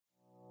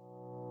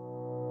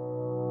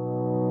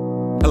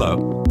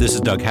Hello, this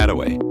is Doug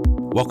Hadaway.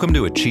 Welcome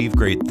to Achieve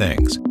Great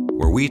Things,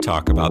 where we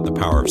talk about the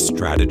power of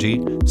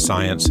strategy,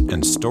 science,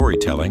 and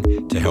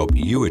storytelling to help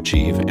you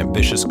achieve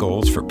ambitious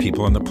goals for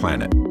people on the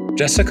planet.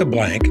 Jessica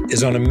Blank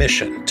is on a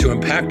mission to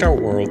impact our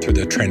world through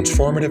the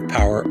transformative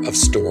power of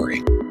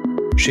story.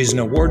 She's an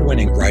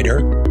award-winning writer,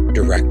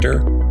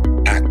 director,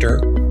 actor,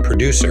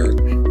 producer,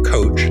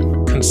 coach,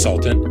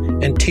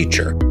 consultant, and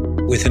teacher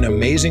with an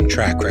amazing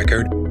track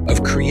record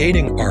of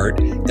creating art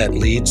that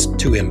leads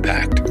to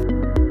impact.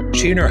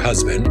 She and her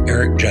husband,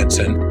 Erik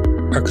Jensen,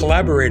 are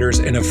collaborators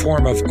in a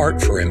form of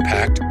art for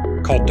impact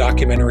called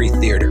documentary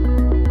theater.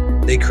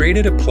 They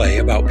created a play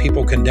about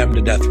people condemned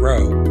to death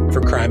row for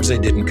crimes they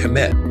didn't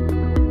commit.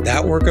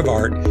 That work of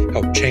art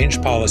helped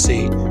change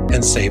policy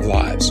and save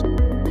lives.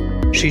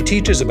 She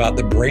teaches about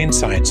the brain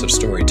science of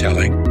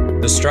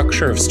storytelling, the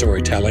structure of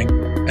storytelling,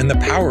 and the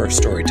power of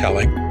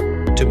storytelling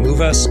to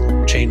move us,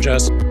 change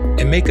us,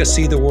 and make us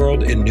see the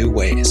world in new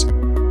ways.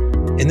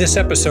 In this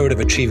episode of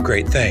Achieve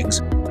Great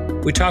Things,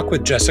 we talk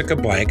with Jessica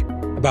Blank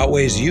about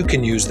ways you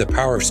can use the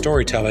power of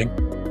storytelling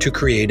to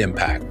create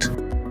impact.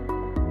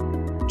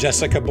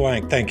 Jessica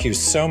Blank, thank you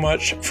so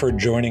much for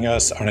joining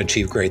us on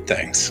Achieve Great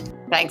Things.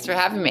 Thanks for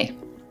having me.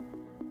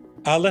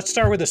 Let's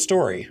start with a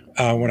story,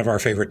 one of our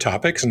favorite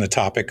topics and the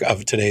topic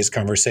of today's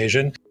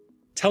conversation.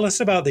 Tell us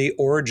about the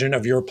origin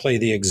of your play,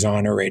 The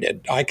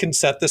Exonerated. I can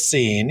set the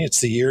scene. It's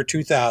the year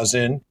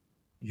 2000.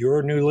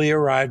 You're newly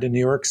arrived in New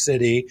York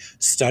City,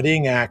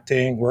 studying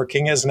acting,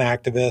 working as an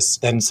activist,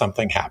 then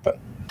something happened.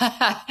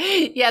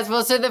 Yes.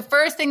 Well, so the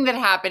first thing that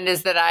happened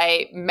is that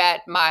I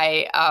met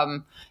my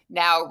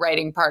now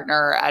writing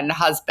partner and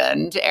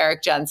husband,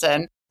 Erik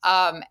Jensen,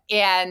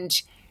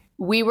 and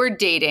we were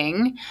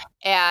dating.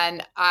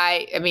 And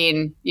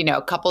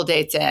a couple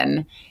dates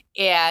in,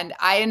 and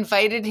I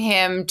invited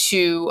him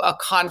to a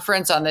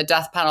conference on the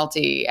death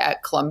penalty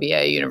at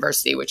Columbia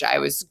University, which I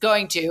was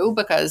going to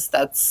because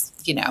that's,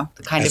 the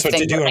kind of thing. That's what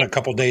you do on a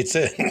couple dates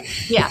in.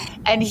 Yeah.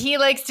 And he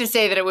likes to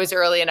say that it was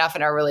early enough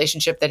in our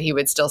relationship that he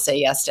would still say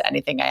yes to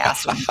anything I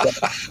asked him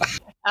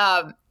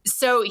to.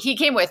 So he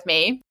came with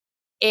me.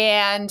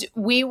 And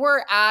we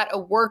were at a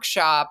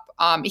workshop.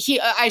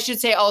 I should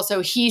say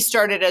also, he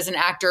started as an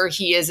actor.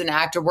 He is an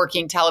actor,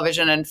 working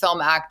television and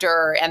film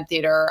actor and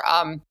theater.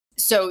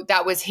 So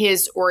that was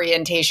his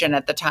orientation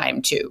at the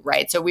time too,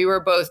 right? So we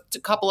were both a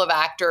couple of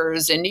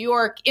actors in New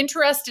York,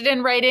 interested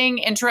in writing,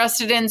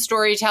 interested in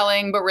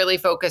storytelling, but really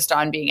focused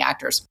on being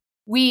actors.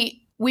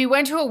 We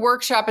went to a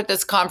workshop at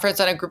this conference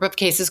on a group of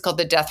cases called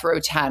the Death Row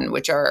 10,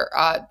 which are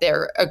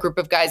they're a group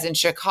of guys in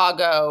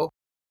Chicago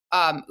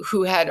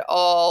who had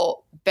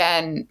all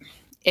been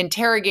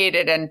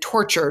interrogated and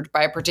tortured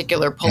by a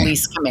particular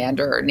police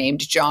commander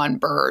named John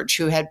Burge,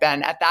 who had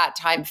been at that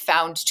time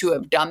found to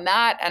have done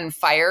that and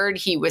fired.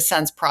 He was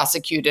since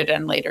prosecuted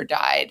and later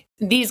died.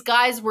 These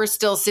guys were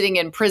still sitting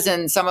in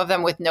prison, some of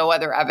them with no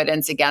other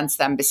evidence against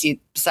them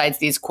besides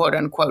these quote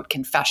unquote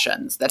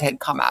confessions that had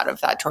come out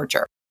of that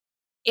torture.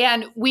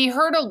 And we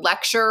heard a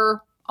lecture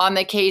on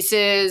the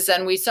cases,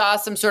 and we saw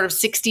some sort of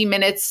 60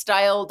 Minutes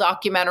style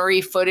documentary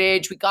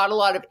footage. We got a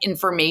lot of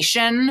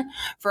information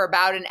for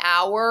about an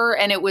hour,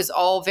 and it was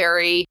all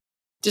very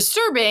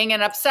disturbing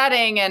and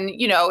upsetting. And,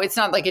 it's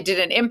not like it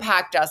didn't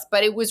impact us,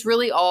 but it was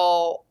really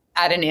all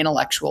at an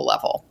intellectual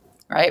level,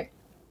 right?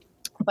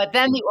 But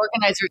then the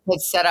organizers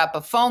had set up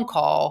a phone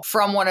call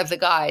from one of the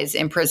guys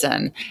in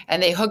prison,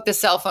 and they hooked the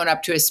cell phone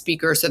up to a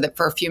speaker so that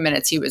for a few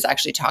minutes he was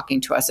actually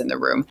talking to us in the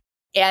room.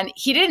 And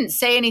he didn't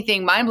say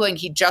anything mind-blowing.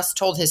 He just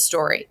told his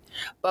story.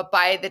 But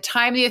by the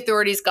time the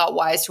authorities got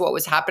wise to what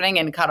was happening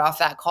and cut off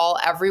that call,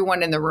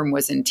 everyone in the room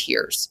was in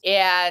tears.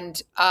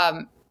 And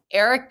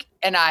Erik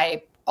and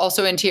I,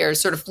 also in tears,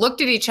 sort of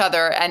looked at each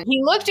other. And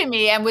he looked at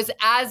me and was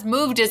as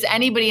moved as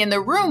anybody in the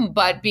room,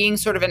 but being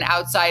sort of an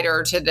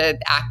outsider to the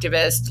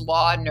activist,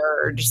 law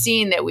nerd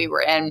scene that we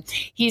were in,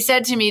 he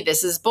said to me,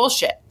 "This is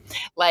bullshit.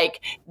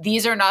 Like,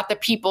 these are not the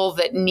people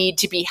that need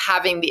to be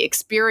having the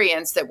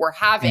experience that we're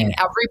having.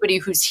 Everybody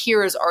who's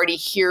here is already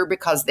here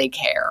because they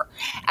care.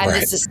 And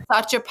This is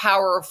such a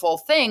powerful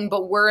thing,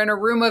 but we're in a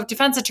room of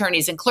defense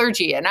attorneys and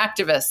clergy and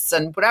activists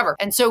and whatever."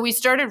 And so we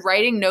started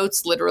writing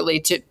notes literally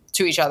to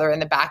each other in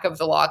the back of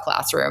the law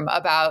classroom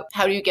about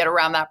how do you get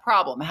around that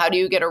problem? How do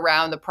you get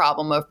around the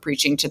problem of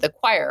preaching to the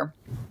choir?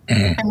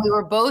 And we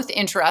were both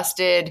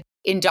interested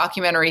in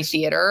documentary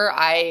theater.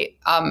 I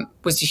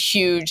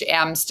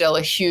am still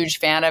a huge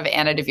fan of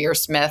Anna Deavere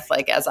Smith.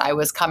 Like, as I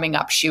was coming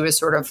up, she was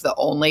sort of the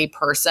only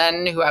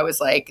person who I was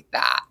like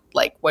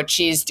what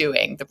she's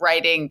doing, the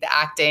writing, the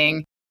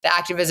acting, the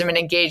activism and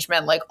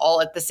engagement, like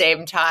all at the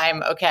same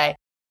time. Okay.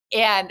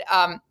 And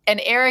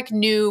Erik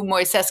knew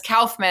Moises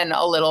Kaufman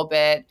a little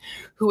bit,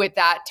 who at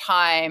that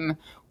time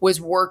was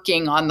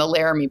working on the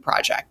Laramie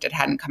Project. It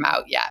hadn't come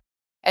out yet.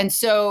 And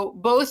so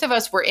both of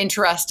us were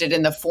interested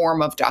in the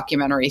form of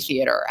documentary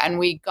theater. And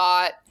we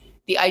got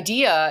the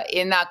idea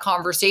in that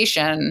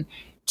conversation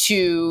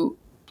to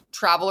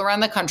travel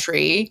around the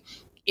country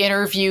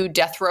interview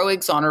death row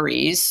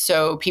exonerees,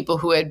 so people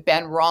who had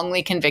been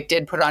wrongly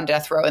convicted, put on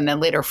death row, and then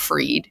later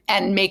freed,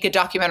 and make a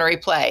documentary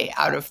play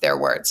out of their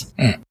words.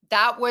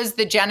 That was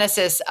the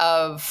genesis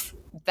of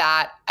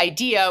that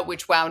idea,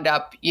 which wound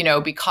up,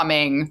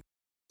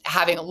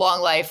 having a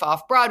long life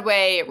off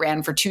Broadway. It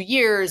ran for 2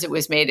 years. It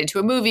was made into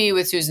a movie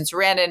with Susan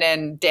Sarandon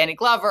and Danny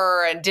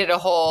Glover, and did a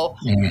whole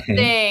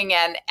thing,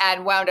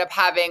 and wound up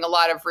having a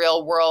lot of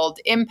real world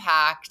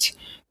impact.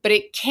 But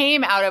it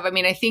came out of,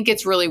 I think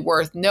it's really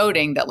worth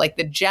noting that like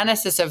the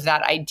genesis of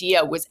that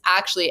idea was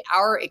actually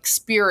our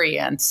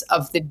experience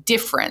of the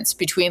difference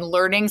between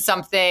learning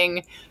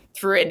something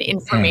through an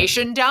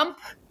information dump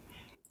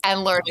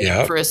and learning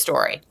it through a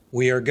story.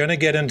 We are going to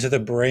get into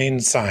the brain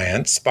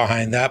science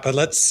behind that, but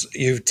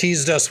you've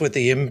teased us with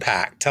the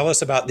impact. Tell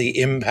us about the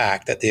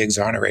impact that the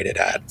Exonerated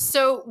had.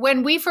 So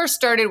when we first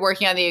started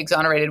working on the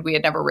Exonerated, we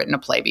had never written a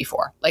play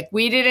before. Like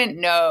we didn't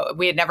know,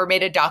 we had never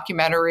made a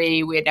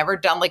documentary. We had never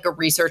done like a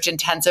research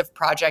intensive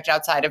project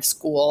outside of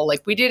school.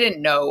 Like we didn't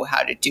know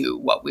how to do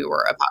what we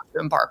were about to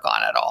embark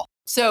on at all.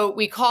 So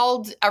we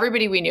called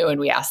everybody we knew and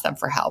we asked them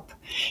for help.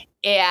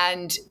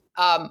 And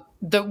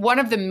one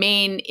of the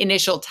main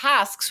initial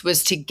tasks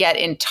was to get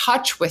in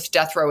touch with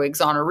death row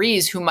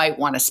exonerees who might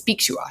want to speak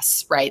to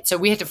us, right? So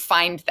we had to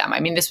find them.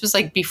 This was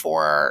like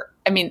before,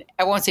 I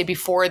won't say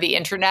before the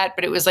internet,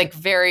 but it was like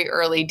very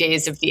early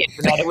days of the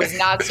internet. It was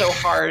not so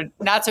hard,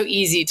 not so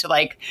easy to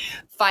like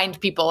find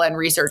people and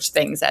research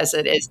things as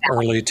it is now.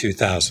 Early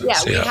 2000s.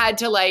 Yeah, we had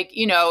to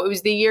it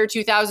was the year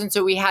 2000.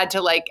 So we had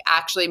to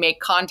actually make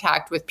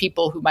contact with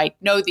people who might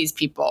know these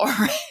people,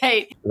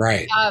 right?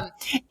 Right.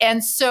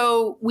 And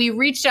so we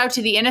reached out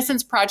to the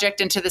Innocence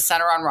Project and to the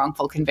Center on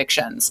Wrongful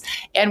Convictions.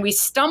 And we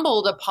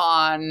stumbled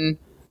upon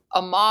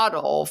a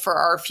model for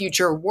our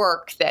future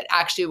work that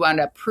actually wound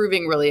up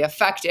proving really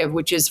effective,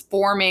 which is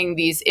forming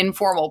these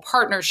informal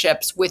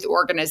partnerships with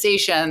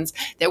organizations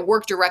that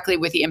work directly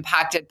with the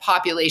impacted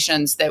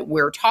populations that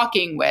we're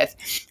talking with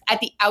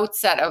at the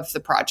outset of the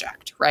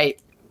project, right?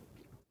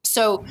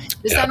 So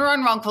the Center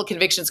on Wrongful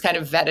Convictions kind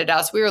of vetted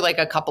us. We were like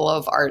a couple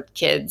of art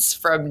kids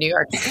from New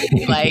York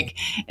City,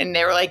 and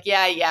they were like,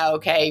 yeah,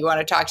 okay, you want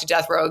to talk to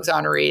death row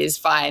exonerees,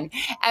 fine.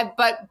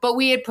 But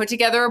we had put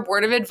together a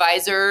board of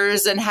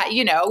advisors, and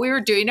we were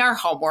doing our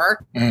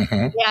homework.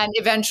 And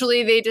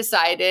eventually they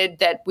decided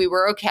that we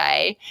were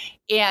okay,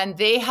 and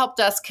they helped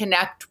us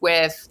connect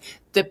with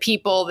the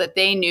people that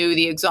they knew,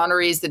 the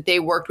exonerees that they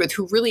worked with,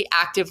 who really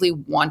actively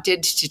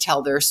wanted to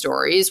tell their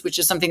stories, which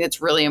is something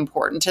that's really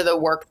important to the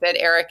work that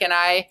Erik and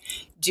I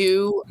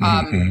do.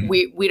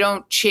 We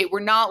don't we're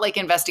not like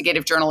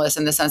investigative journalists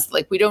in the sense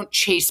that we don't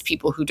chase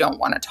people who don't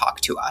want to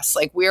talk to us.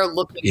 We are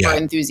looking for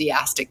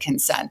enthusiastic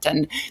consent.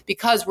 And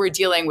because we're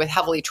dealing with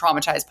heavily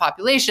traumatized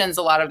populations,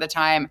 a lot of the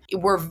time,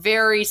 we're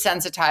very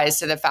sensitized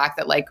to the fact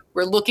that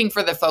we're looking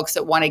for the folks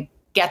that want to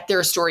get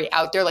their story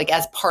out there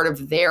as part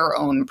of their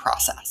own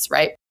process,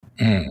 right?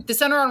 The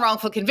Center on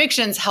Wrongful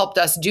Convictions helped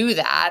us do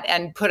that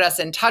and put us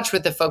in touch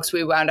with the folks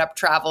we wound up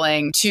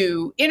traveling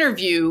to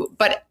interview.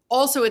 But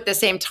also at the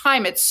same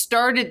time, it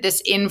started this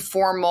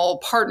informal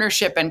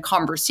partnership and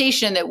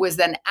conversation that was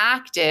then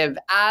active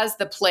as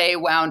the play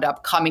wound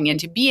up coming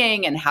into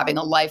being and having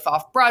a life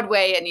off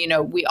Broadway.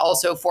 And, we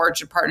also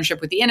forged a partnership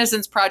with the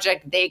Innocence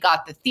Project. They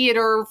got the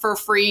theater for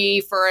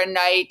free for a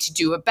night to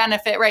do a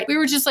benefit, right? We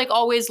were just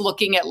always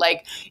looking at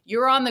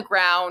you're on the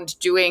ground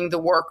doing the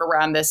work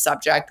around this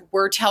subject.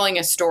 We're telling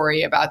a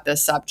story about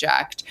this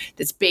subject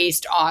that's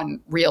based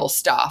on real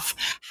stuff.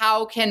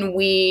 How can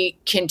we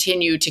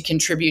continue to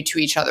contribute to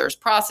each other's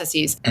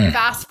processes?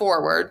 Fast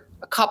forward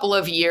a couple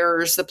of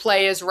years, the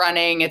play is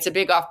running. It's a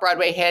big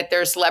off-Broadway hit.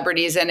 There's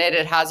celebrities in it.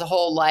 It has a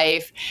whole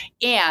life.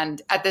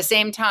 And at the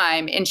same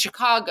time, in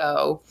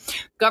Chicago,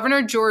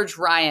 Governor George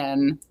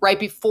Ryan, right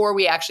before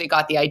we actually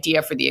got the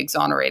idea for the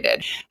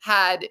Exonerated,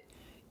 had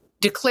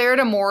declared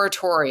a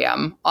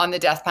moratorium on the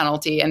death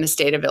penalty in the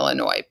state of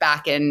Illinois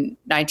back in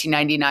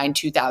 1999,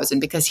 2000,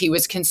 because he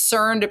was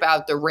concerned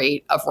about the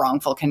rate of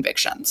wrongful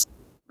convictions,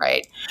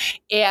 right?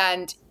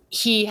 And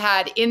he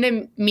had, in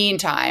the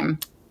meantime,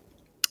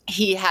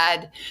 he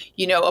had,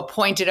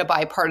 appointed a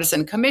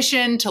bipartisan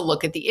commission to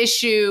look at the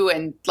issue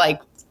and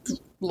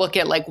look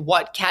at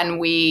what can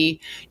we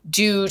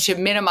do to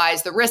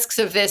minimize the risks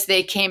of this.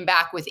 They came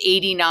back with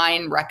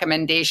 89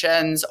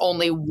 recommendations,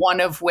 only one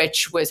of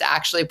which was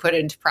actually put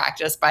into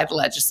practice by the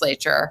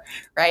legislature,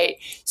 right?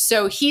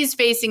 So he's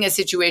facing a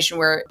situation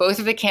where both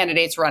of the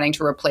candidates running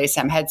to replace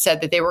him had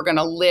said that they were going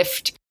to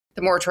lift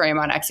the moratorium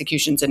on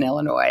executions in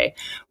Illinois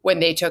when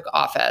they took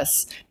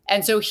office.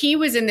 And so he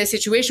was in this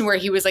situation where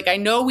he was I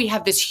know we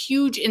have this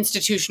huge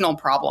institutional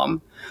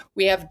problem.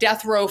 We have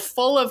death row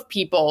full of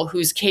people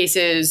whose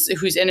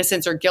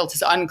innocence or guilt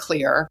is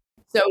unclear.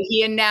 So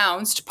he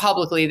announced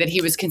publicly that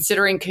he was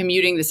considering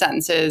commuting the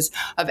sentences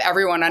of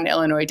everyone on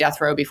Illinois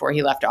death row before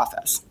he left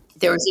office.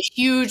 There was a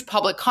huge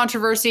public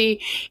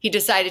controversy. He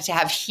decided to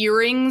have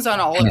hearings on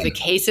all of the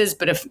cases,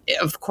 but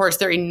of course,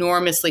 they're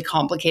enormously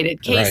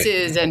complicated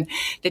cases, and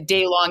the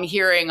day-long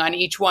hearing on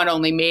each one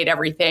only made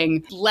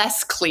everything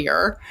less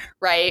clear,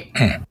 right?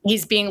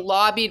 He's being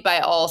lobbied by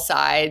all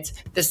sides.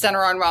 The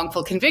Center on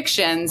Wrongful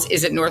Convictions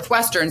is at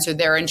Northwestern, so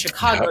they're in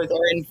Chicago.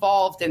 They're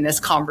involved in this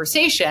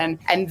conversation,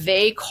 and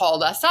they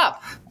called us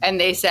up. And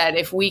they said,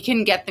 if we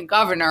can get the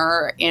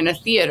governor in a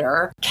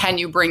theater, can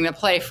you bring the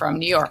play from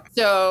New York?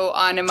 So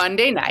on a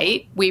Monday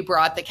night, we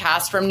brought the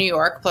cast from New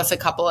York, plus a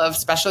couple of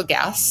special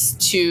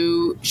guests,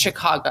 to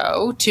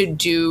Chicago to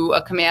do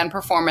a command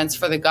performance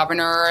for the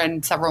governor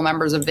and several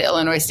members of the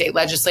Illinois state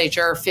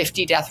legislature,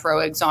 50 death row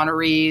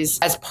exonerees,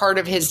 as part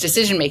of his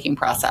decision-making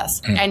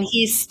process. And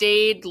he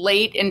stayed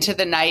late into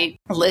the night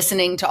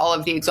listening to all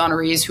of the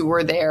exonerees who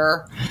were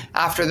there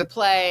after the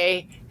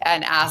play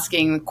and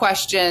asking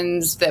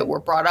questions that were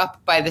brought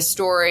up by the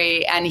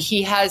story. And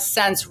he has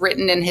since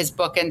written in his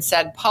book and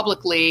said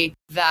publicly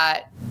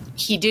that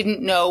he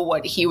didn't know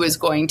what he was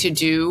going to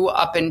do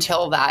up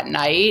until that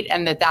night,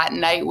 and that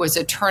night was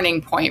a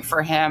turning point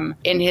for him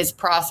in his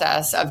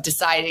process of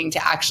deciding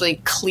to actually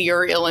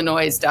clear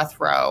Illinois' death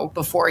row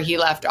before he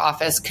left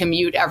office,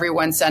 commute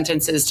everyone's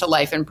sentences to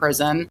life in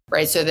prison,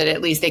 right? So that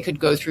at least they could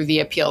go through the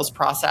appeals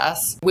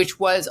process, which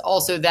was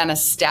also then a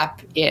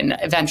step in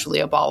eventually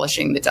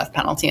abolishing the death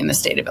penalty in the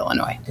state of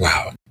Illinois.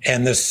 Wow.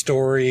 And the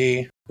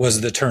story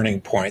was the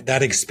turning point,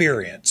 that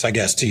experience, I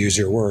guess, to use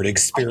your word,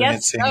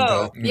 experiencing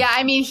Yeah,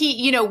 I mean,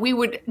 we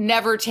would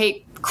never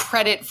take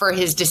credit for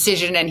his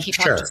decision, and he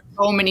talked to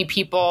so many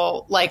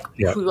people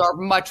who are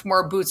much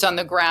more boots on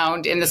the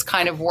ground in this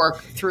kind of work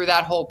through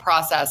that whole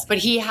process. But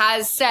he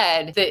has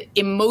said the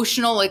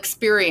emotional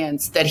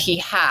experience that he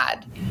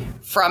had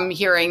from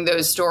hearing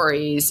those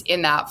stories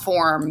in that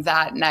form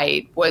that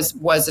night was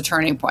a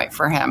turning point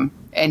for him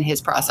in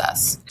his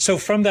process. So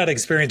from that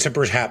experience, and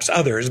perhaps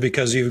others,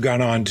 because you've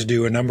gone on to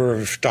do a number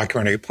of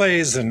documentary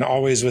plays and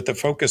always with the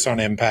focus on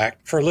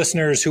impact, for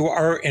listeners who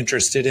are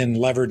interested in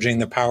leveraging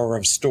the power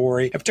of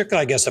story, and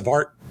particularly, I guess, of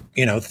art,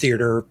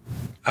 theater,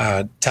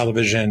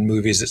 television,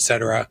 movies,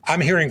 etc.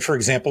 I'm hearing, for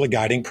example, a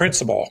guiding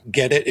principle: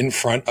 get it in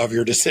front of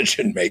your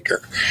decision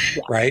maker,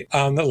 right?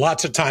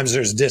 Lots of times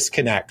there's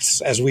disconnects,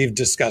 as we've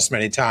discussed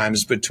many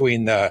times,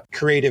 between the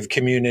creative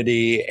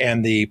community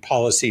and the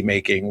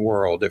policy-making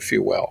world, if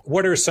you will.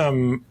 What are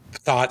some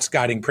thoughts,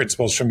 guiding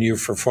principles from you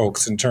for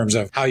folks in terms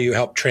of how you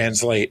help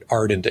translate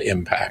art into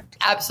impact?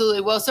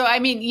 Absolutely. Well, so, I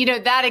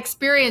mean, that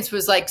experience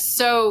was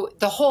the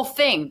whole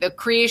thing,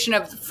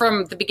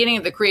 from the beginning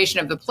of the creation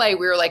of the play,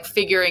 we were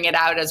figuring it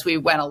out as we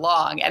went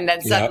along, and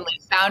then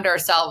suddenly found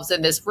ourselves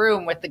in this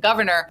room with the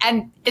governor.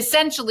 And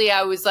essentially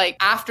I was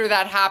after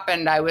that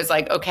happened, I was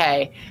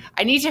okay,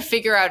 I need to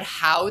figure out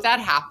how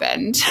that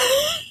happened.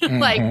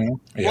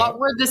 What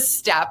were the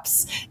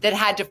steps that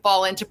had to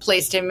fall into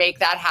place to make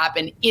that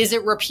happen? Is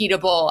it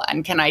repeatable?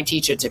 And can I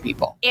teach it to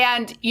people?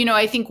 And,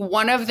 I think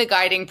one of the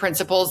guiding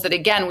principles that,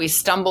 again, we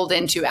stumbled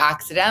into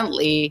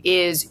accidentally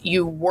is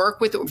you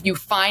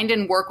find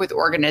and work with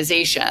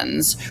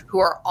organizations who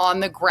are on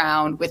the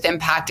ground with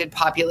impacted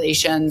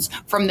populations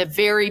from the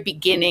very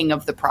beginning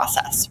of the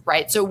process,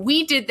 right? So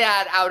we did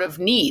that out of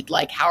need.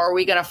 How are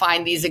we going to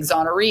find these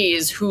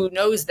exonerees? Who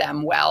knows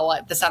them well?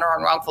 At the Center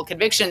on Wrongful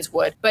Convictions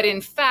would. But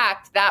in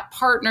fact, that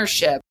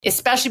partnership,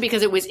 especially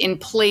because it was in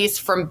place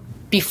from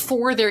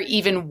before there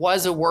even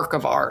was a work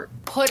of art,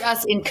 put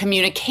us in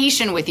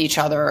communication with each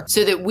other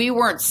so that we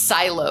weren't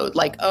siloed,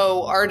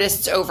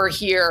 artists over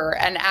here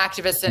and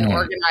activists and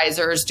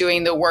organizers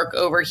doing the work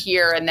over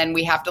here. And then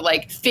we have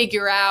to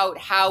figure out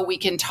how we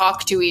can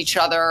talk to each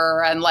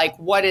other and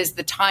what is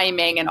the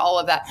timing and all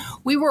of that.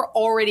 We were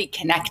already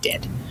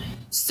connected,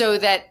 so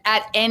that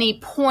at any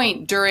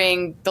point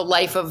during the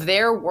life of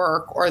their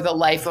work or the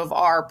life of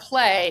our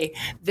play,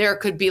 there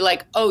could be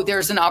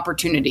there's an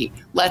opportunity.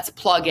 Let's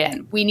plug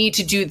in. We need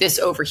to do this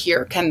over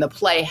here. Can the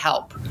play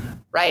help?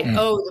 Right?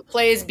 The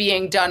play is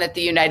being done at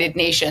the United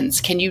Nations.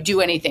 Can you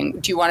do anything?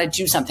 Do you want to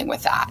do something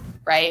with that?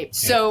 Right? Yeah.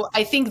 So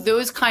I think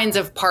those kinds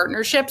of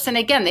partnerships, and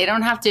again, they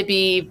don't have to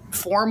be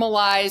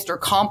formalized or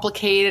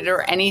complicated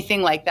or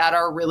anything like that,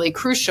 are really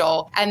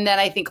crucial. And then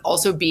I think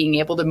also being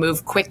able to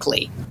move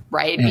quickly,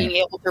 right? Being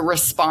able to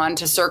respond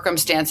to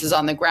circumstances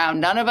on the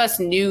ground. None of us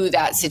knew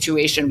that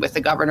situation with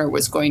the governor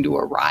was going to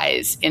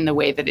arise in the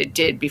way that it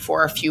did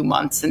before a few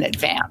months in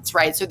advance,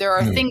 right? So there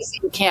are things that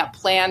you can't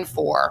plan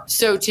for.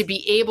 So to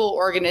be able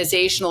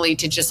organizationally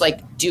to just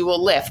do a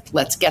lift,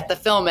 let's get the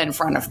film in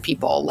front of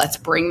people, let's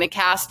bring the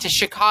cast to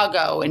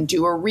Chicago and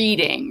do a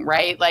reading,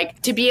 right?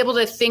 To be able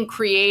to think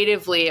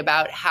creatively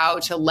about how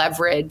to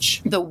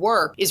leverage the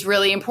work is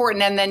really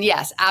important. And then,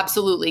 yes,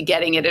 absolutely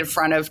getting it in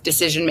front of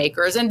decision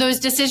makers. And those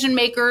decision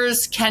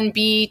makers can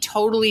be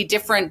totally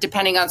different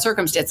depending on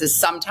circumstances.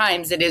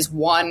 Sometimes it is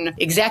one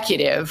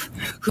executive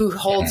who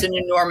holds an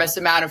enormous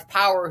amount of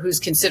power, who's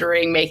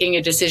considering making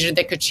a decision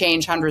that could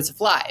change hundreds of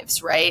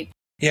lives, right?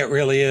 Yeah, it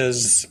really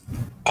is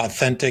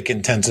authentic,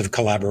 intensive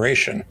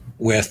collaboration.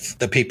 with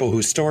the people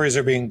whose stories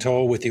are being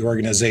told, with the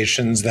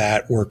organizations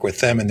that work with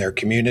them and their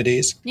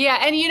communities? Yeah.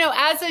 And,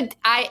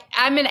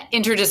 I'm an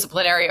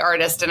interdisciplinary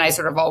artist, and I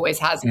sort of always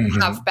have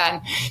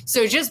been.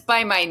 So just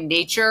by my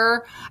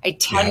nature, I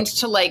tend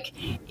to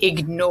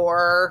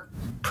ignore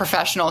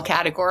professional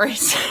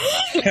categories.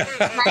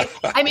 Right?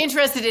 I'm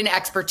interested in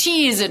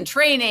expertise and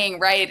training,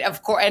 right?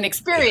 Of course, and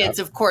experience,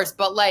 of course,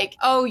 but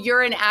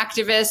you're an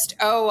activist.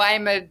 Oh,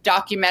 I'm a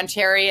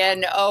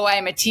documentarian. Oh,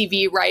 I'm a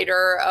TV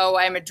writer. Oh,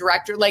 I'm a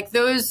director.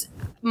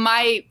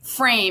 My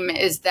frame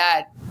is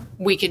that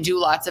we can do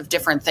lots of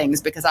different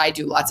things because I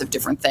do lots of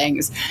different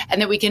things,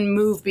 and that we can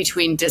move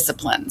between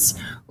disciplines,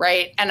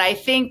 right? And I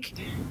think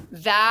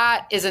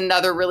that is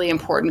another really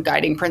important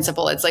guiding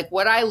principle. It's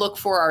what I look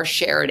for are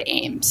shared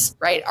aims,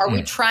 right? Are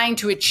we trying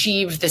to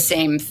achieve the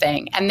same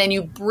thing? And then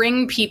you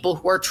bring people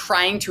who are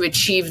trying to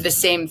achieve the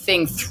same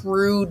thing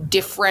through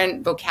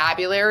different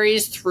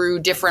vocabularies, through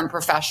different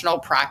professional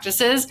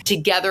practices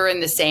together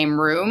in the same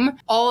room.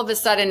 All of a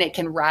sudden, it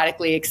can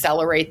radically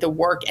accelerate the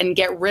work and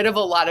get rid of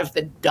a lot of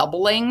the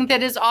doubling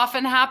that is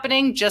often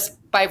happening just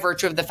by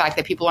virtue of the fact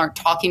that people aren't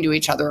talking to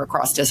each other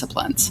across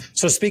disciplines.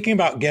 So speaking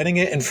about getting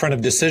it in front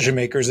of decision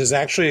makers is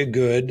actually a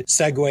good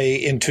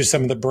segue into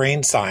some of the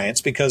brain science,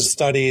 because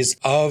studies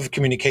of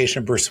communication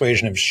and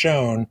persuasion have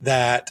shown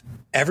that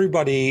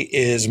everybody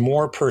is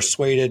more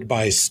persuaded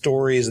by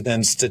stories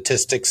than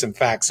statistics and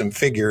facts and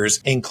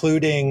figures,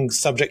 including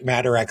subject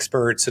matter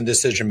experts and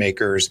decision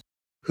makers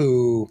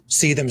who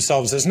see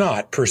themselves as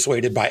not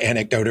persuaded by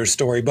anecdote or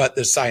story, but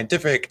the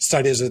scientific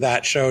studies of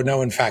that show,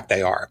 no, in fact,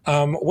 they are.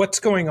 What's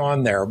going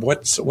on there?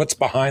 What's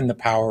behind the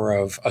power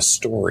of a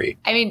story?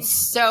 I mean,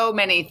 so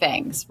many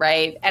things,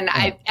 right? And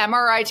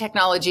MRI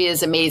technology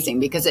is amazing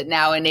because it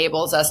now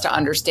enables us to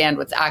understand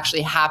what's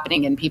actually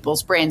happening in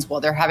people's brains while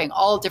they're having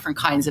all different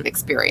kinds of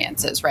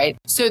experiences, right?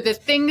 So the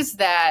things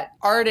that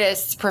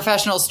artists,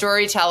 professional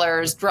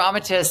storytellers,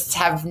 dramatists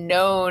have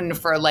known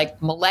for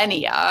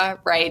millennia,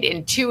 right,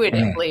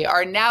 intuitively,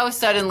 are now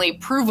suddenly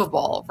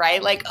provable,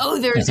 right?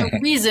 There's a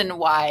reason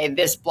why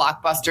this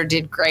blockbuster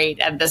did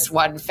great and this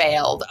one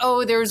failed.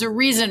 Oh, there's a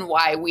reason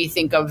why we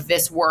think of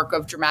this work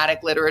of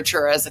dramatic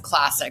literature as a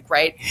classic,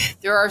 right?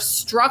 There are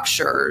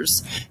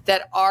structures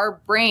that our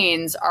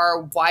brains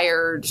are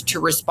wired to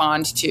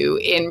respond to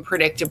in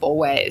predictable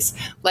ways.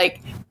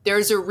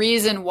 There's a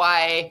reason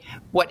why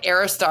what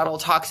Aristotle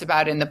talks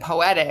about in the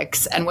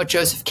Poetics and what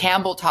Joseph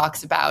Campbell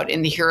talks about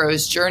in The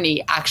Hero's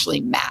Journey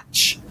actually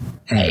match.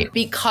 Right?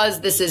 Because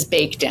this is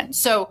baked in.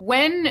 So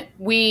when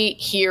we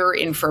hear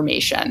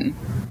information,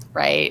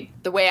 right,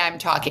 the way I'm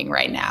talking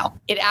right now,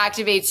 it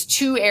activates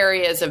two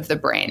areas of the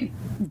brain,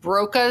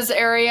 Broca's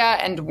area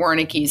and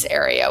Wernicke's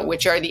area,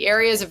 which are the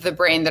areas of the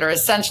brain that are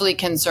essentially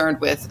concerned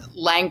with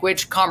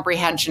language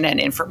comprehension and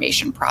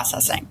information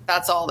processing.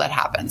 That's all that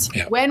happens.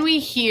 Yeah. When we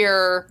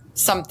hear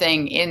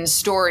something in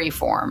story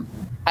form,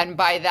 and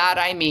by that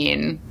I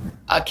mean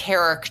a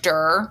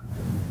character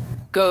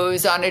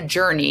goes on a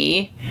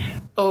journey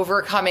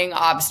overcoming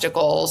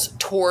obstacles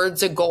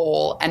towards a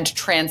goal and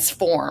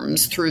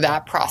transforms through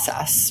that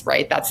process,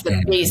 right? That's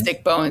the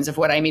basic bones of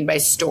what I mean by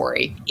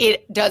story.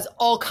 It does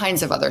all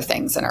kinds of other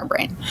things in our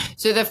brain.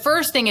 So the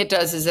first thing it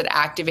does is it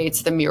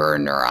activates the mirror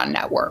neuron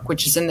network,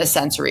 which is in the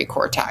sensory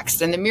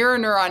cortex. And the mirror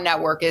neuron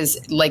network is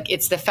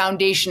it's the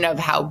foundation of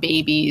how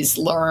babies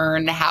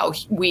learn, how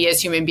we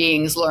as human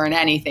beings learn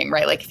anything,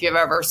 right? If you've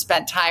ever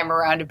spent time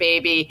around a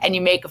baby and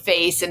you make a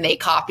face and they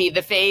copy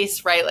the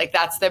face, right?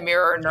 That's the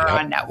mirror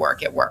neuron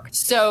network at work.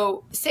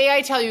 So say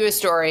I tell you a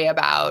story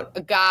about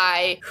a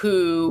guy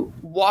who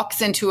walks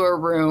into a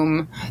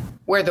room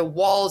where the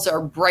walls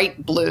are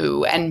bright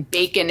blue and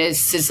bacon is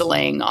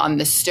sizzling on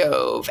the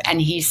stove,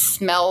 and he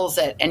smells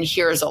it and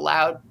hears a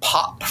loud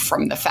pop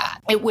from the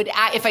fat. It would,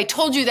 if I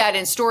told you that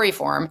in story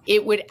form,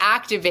 it would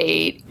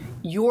activate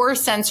your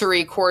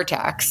sensory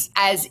cortex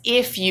as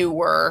if you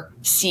were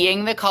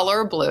seeing the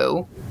color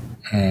blue,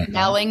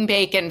 smelling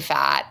bacon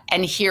fat,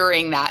 and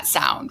hearing that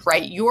sound,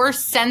 right? Your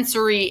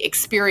sensory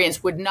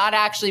experience would not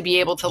actually be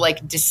able to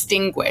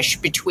distinguish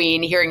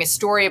between hearing a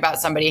story about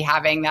somebody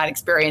having that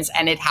experience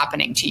and it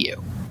happening to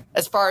you,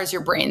 as far as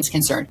your brain's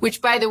concerned,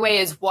 which, by the way,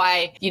 is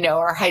why,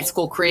 our high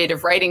school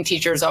creative writing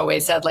teachers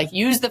always said,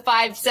 use the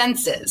 5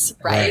 senses,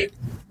 right?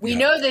 We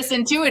know this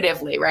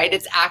intuitively, right?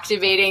 It's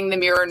activating the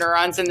mirror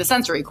neurons in the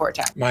sensory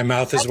cortex. My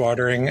mouth is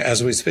watering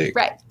as we speak.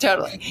 Right,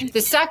 totally.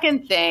 The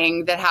second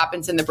thing that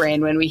happens in the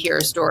brain when we hear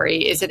a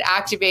story is it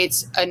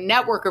activates a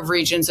network of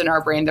regions in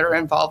our brain that are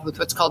involved with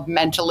what's called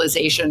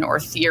mentalization or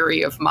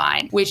theory of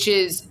mind, which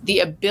is the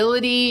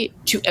ability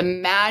to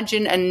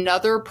imagine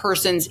another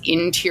person's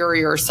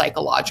interior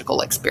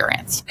psychological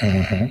experience.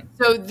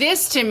 So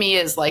this to me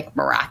is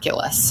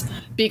miraculous,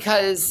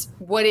 because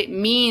what it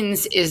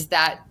means is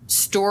that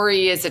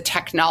story is a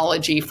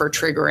technology for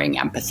triggering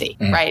empathy,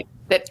 right?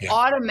 That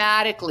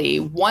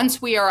automatically,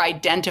 once we are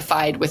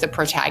identified with a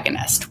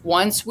protagonist,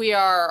 once we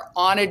are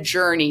on a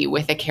journey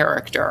with a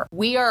character,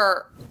 we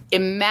are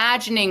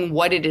imagining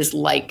what it is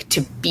like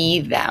to be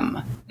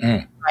them,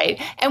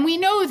 Right. And we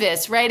know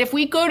this, right? If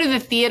we go to the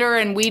theater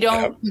and we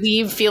don't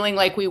leave feeling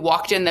like we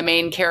walked in the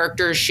main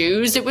character's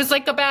shoes, it was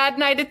like a bad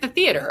night at the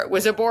theater. It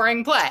was a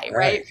boring play,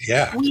 right?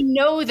 Yeah. We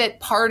know that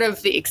part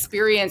of the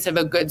experience of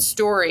a good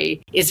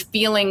story is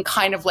feeling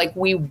kind of like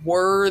we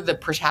were the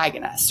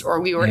protagonist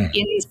or we were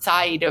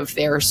inside of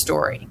their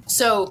story.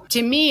 So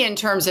to me, in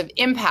terms of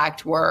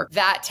impact work,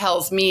 that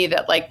tells me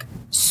that like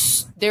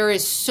there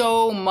is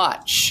so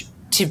much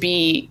to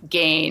be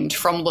gained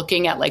from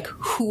looking at like,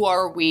 who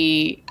are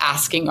we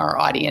asking our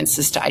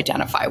audiences to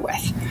identify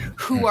with?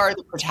 Who are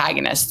the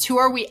protagonists? Who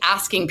are we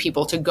asking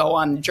people to go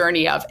on the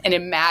journey of and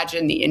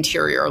imagine the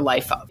interior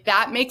life of?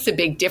 That makes a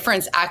big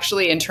difference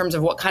actually in terms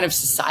of what kind of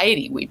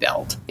society we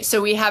build.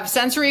 So we have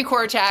sensory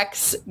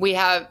cortex, we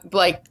have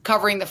like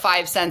covering the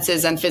 5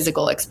 senses and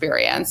physical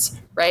experience,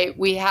 right?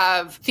 We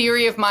have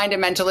theory of mind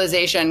and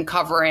mentalization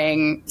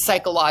covering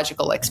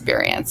psychological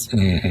experience.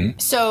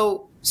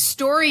 So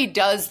story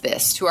does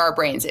this to our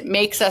brains. It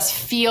makes us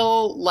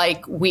feel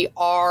like we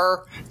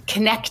are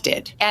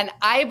connected. And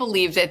I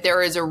believe that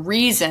there is a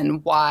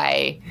reason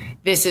why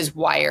this is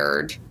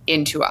wired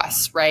into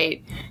us,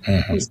 right?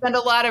 We spend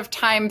a lot of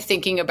time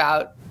thinking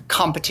about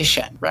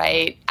competition,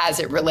 right,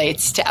 as it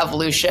relates to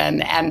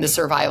evolution and the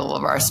survival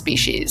of our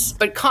species.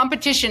 But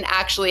competition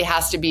actually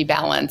has to be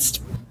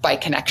balanced by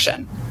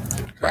connection.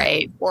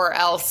 Right. Or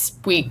else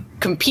we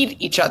compete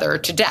each other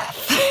to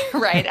death,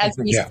 right? As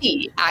we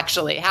see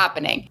actually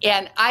happening.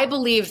 And I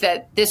believe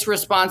that this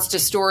response to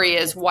story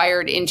is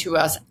wired into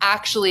us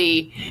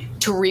actually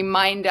to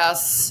remind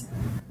us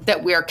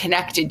that we are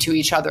connected to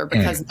each other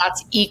because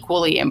that's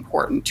equally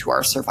important to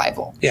our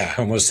survival. Yeah.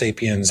 Homo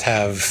sapiens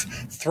have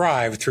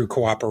thrived through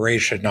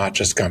cooperation, not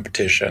just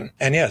competition.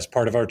 And yes,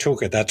 part of our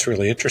toolkit. That's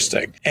really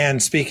interesting.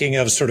 And speaking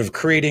of sort of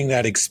creating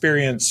that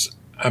experience,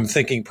 I'm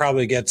thinking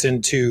probably gets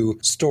into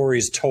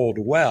stories told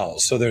well.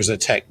 So there's a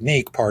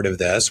technique part of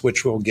this,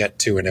 which we'll get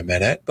to in a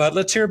minute. But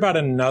let's hear about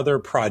another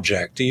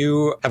project.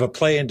 You have a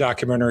play and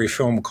documentary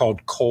film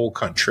called Coal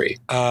Country.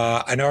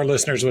 I know our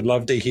listeners would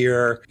love to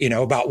hear,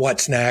 about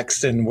what's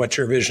next and what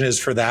your vision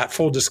is for that.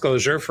 Full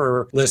disclosure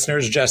for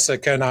listeners,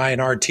 Jessica and I and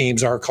our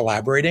teams are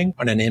collaborating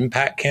on an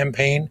impact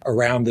campaign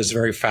around this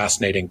very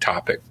fascinating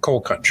topic,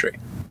 Coal Country.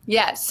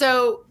 Yeah.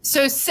 So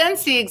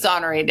since The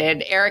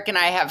Exonerated, Erik and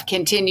I have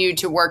continued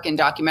to work in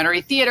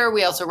documentary theater.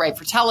 We also write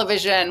for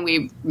television.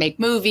 We make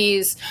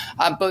movies,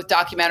 both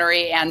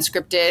documentary and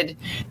scripted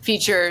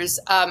features.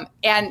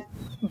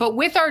 But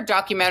with our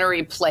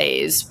documentary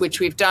plays,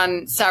 which we've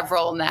done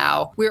several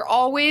now, we're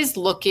always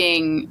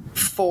looking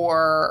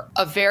for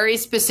a very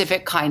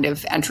specific kind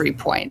of entry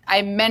point.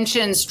 I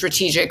mentioned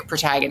strategic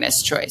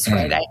protagonist choice,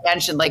 right? I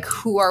mentioned like,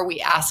 who are we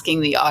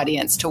asking the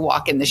audience to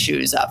walk in the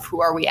shoes of?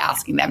 Who are we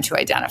asking them to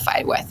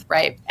identify with,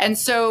 right? And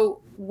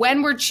so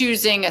when we're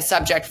choosing a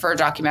subject for a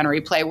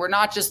documentary play, we're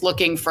not just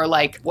looking for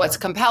like what's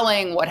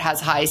compelling, what has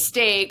high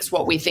stakes,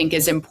 what we think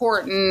is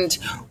important.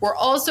 We're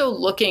also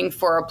looking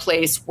for a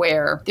place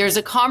where there's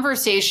a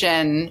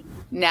conversation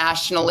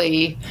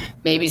nationally,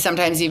 maybe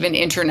sometimes even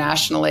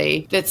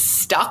internationally, that's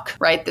stuck,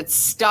 right? That's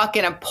stuck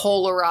in a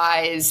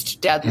polarized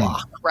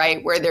deadlock,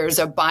 right? Where there's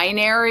a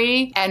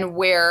binary and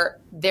where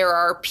there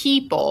are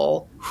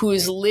people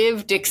whose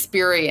lived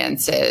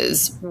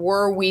experiences,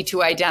 were we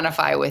to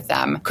identify with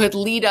them, could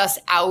lead us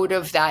out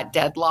of that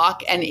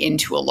deadlock and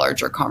into a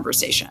larger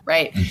conversation,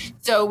 right?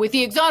 So with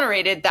The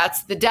Exonerated,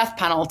 that's the death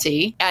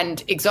penalty and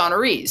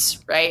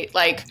exonerees, right?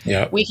 Like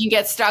we can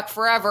get stuck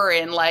forever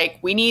in like,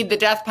 we need the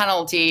death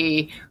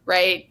penalty,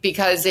 right?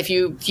 Because if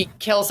you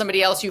kill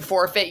somebody else, you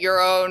forfeit your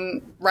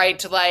own right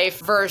to life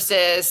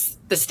versus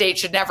the state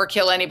should never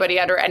kill anybody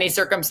under any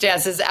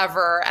circumstances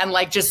ever and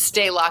like just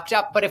stay locked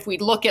up. But if we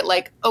look at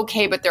like,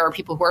 okay, but there are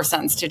people who are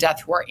sentenced to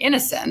death who are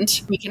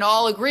innocent, we can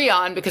all agree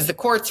on because the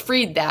courts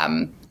freed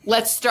them.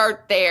 Let's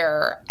start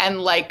there. And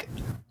like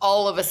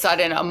all of a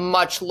sudden, a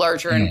much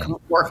larger and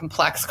more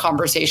complex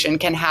conversation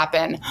can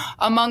happen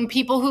among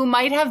people who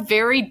might have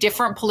very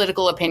different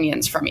political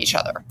opinions from each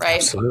other, right?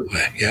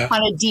 Absolutely, yeah.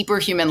 On a deeper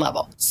human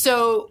level.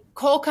 So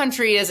Coal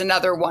Country is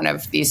another one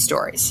of these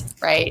stories,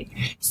 right?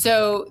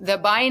 So the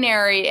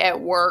binary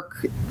at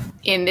work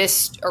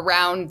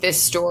around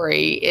this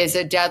story is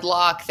a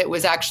deadlock that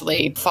was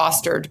actually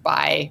fostered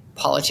by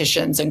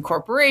politicians and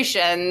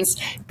corporations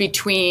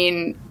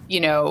between,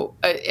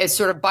 a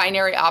sort of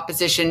binary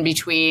opposition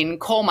between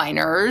coal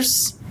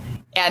miners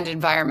and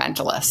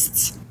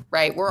environmentalists,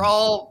 right? We're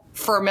all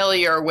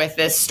familiar with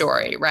this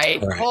story,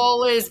 right?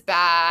 Coal is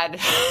bad.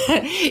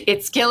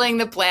 It's killing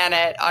the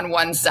planet on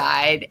one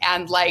side.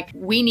 And like,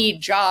 we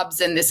need jobs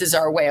and this is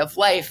our way of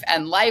life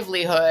and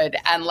livelihood.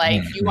 And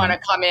like, you want to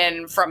come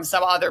in from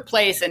some other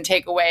place and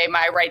take away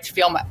my right to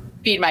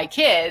feed my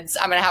kids,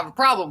 I'm going to have a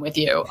problem with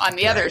you on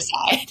the other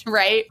side,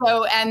 right?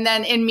 So, and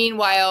then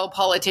meanwhile,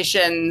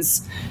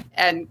 politicians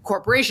and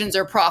corporations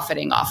are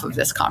profiting off of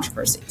this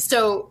controversy.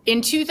 So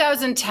in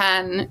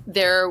 2010,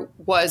 there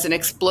was an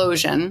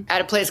explosion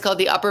at a place called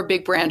the Upper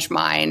Big Branch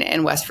Mine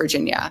in West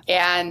Virginia,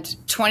 and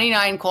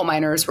 29 coal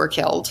miners were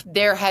killed.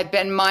 There had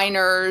been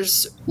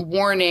miners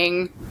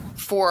warning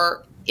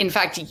for, in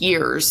fact,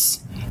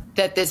 years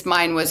that this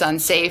mine was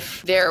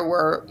unsafe. There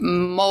were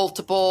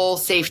multiple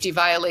safety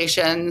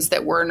violations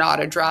that were not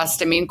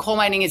addressed. I mean, coal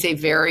mining is a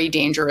very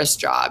dangerous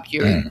job.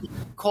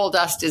 Coal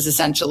dust is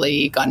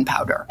essentially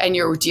gunpowder, and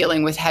you're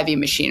dealing with heavy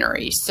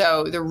machinery.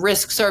 So the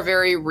risks are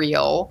very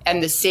real,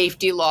 and the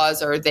safety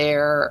laws are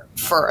there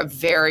for a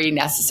very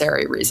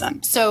necessary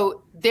reason.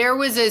 So there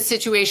was a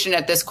situation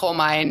at this coal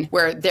mine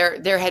where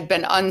there had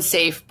been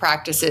unsafe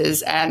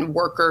practices and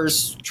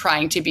workers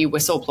trying to be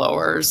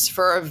whistleblowers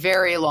for a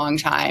very long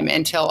time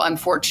until,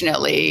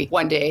 unfortunately,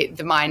 one day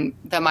the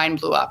mine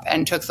blew up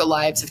and took the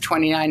lives of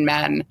 29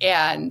 men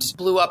and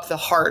blew up the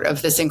heart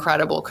of this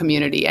incredible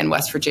community in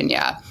West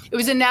Virginia. It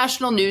was a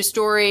national news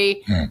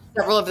story.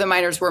 Several of the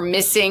miners were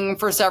missing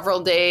for several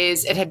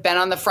days. It had been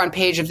on the front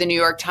page of the New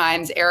York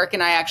Times. Erik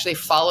and I actually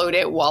followed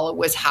it while it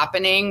was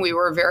happening. We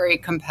were very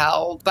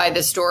compelled by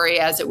the story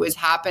as it was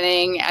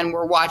happening and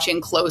were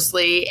watching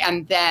closely.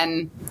 And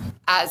then,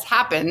 as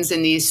happens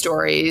in these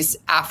stories,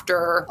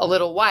 after a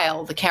little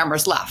while, the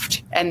cameras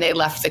left and they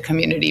left the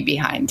community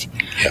behind.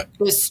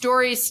 The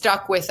story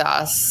stuck with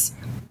us.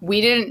 We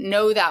didn't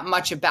know that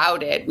much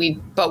about it,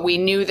 but we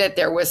knew that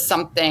there was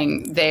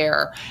something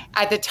there.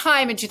 At the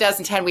time, in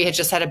 2010, we had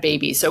just had a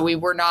baby, so we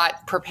were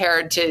not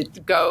prepared to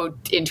go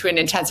into an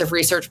intensive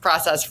research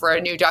process for a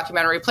new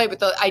documentary play, but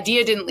the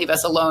idea didn't leave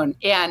us alone.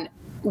 And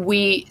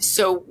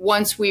so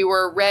once we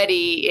were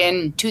ready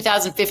in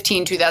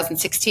 2015,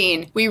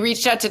 2016, we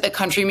reached out to the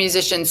country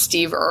musician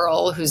Steve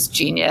Earle, who's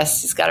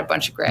genius. He's got a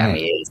bunch of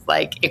Grammys,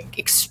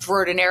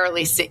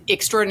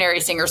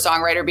 extraordinary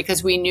singer-songwriter,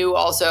 because we knew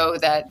also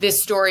that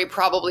this story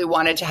probably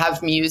wanted to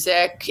have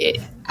music.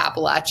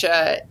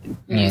 Appalachia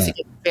music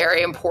is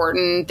very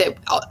important. That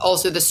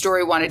also the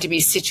story wanted to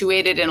be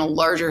situated in a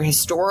larger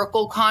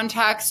historical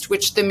context,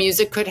 which the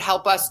music could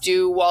help us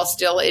do while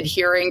still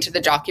adhering to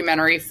the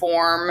documentary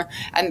form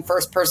and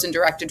first-person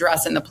direct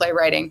address in the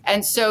playwriting.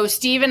 And so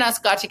Steve and us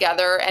got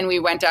together and we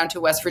went down to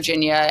West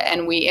Virginia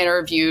and we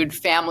interviewed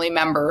family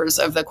members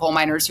of the coal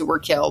miners who were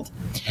killed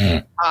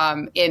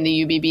in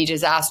the UBB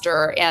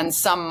disaster, and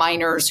some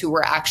miners who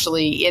were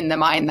actually in the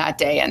mine that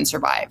day and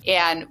survived.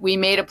 And we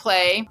made a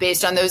play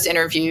based on those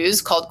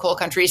interviews called Coal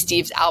Country.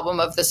 Steve's album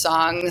of the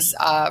songs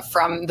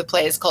from the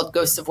play is called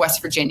Ghosts of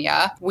West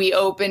Virginia. We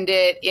opened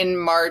it in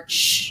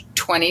March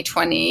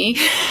 2020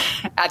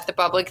 at the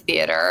Public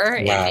Theater.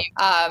 Wow.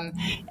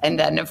 And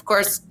then, of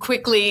course,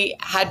 quickly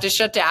had to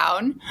shut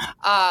down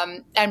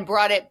and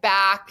brought it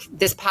back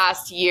this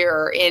past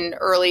year in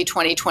early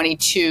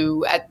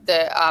 2022.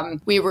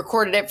 We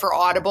recorded it for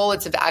Audible.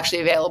 It's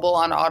actually available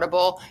on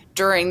Audible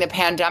during the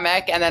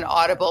pandemic, and then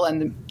Audible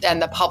and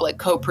the public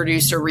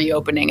co-producer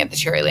reopening at the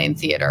Cherry Lane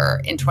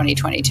Theater in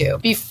 2022.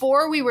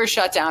 Before we were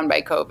shut down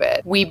by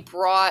COVID, we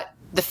brought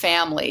the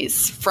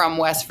families from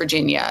West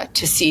Virginia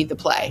to see the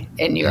play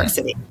in New York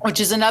City, which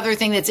is another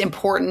thing that's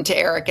important to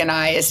Erik and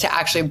I, is to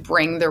actually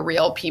bring the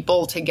real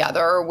people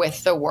together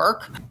with the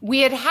work. We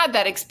had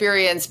that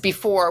experience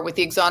before with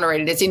The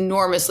Exonerated. It's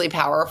enormously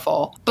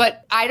powerful,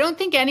 but I don't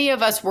think any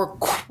of us were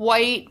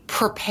quite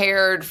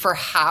prepared for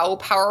how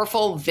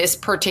powerful this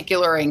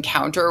particular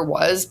encounter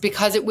was,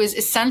 because it was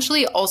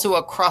essentially also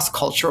a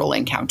cross-cultural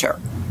encounter.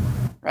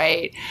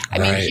 Right. I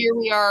mean, here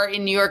we are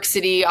in New York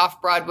City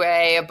off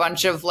Broadway, a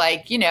bunch of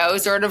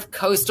sort of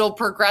coastal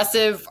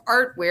progressive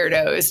art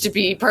weirdos, to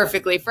be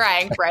perfectly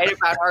frank, right,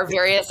 about our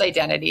various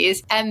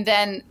identities. And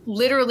then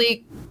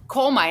literally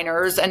coal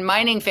miners and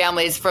mining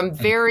families from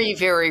very,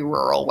 very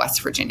rural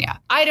West Virginia.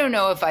 I don't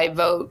know if I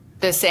vote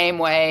the same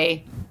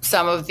way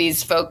some of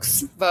these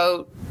folks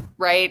vote,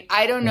 right?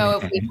 I don't know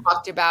if we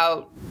talked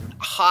about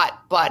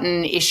hot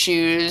button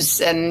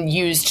issues and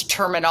used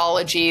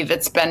terminology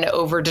that's been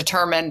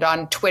overdetermined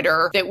on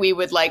Twitter, that we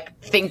would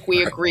think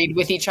we agreed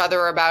with each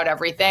other about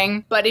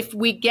everything. But if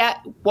we get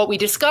what we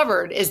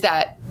discovered is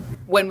that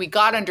when we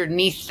got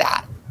underneath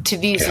that to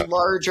these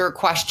larger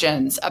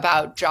questions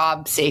about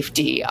job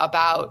safety,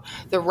 about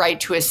the right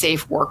to a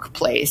safe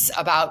workplace,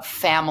 about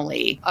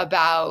family,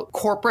 about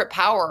corporate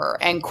power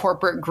and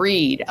corporate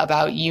greed,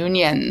 about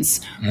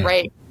unions,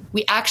 right?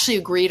 We actually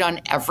agreed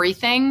on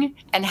everything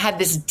and had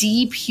this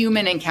deep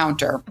human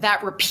encounter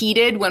that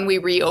repeated when we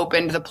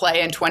reopened the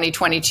play in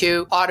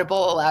 2022.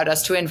 Audible allowed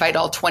us to invite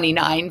all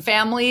 29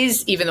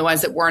 families, even the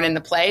ones that weren't in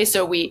the play.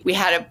 So we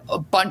had a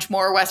bunch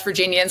more West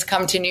Virginians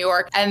come to New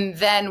York. And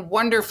then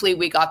wonderfully,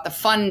 we got the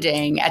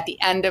funding at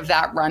the end of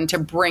that run to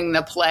bring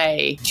the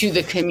play to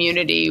the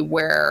community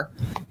where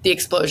the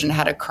explosion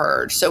had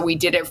occurred. So we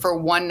did it for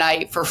one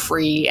night for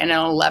free in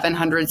an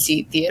 1,100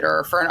 seat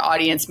theater for an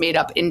audience made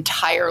up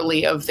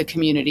entirely of the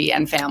community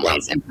and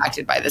families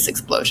impacted by this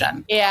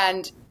explosion.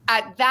 And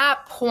at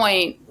that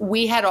point,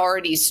 we had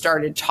already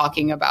started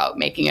talking about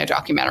making a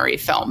documentary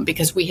film,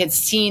 because we had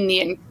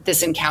seen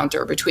this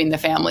encounter between the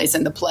families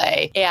and the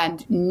play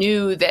and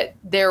knew that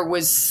there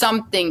was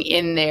something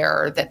in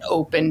there that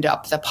opened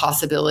up the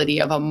possibility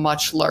of a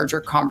much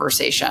larger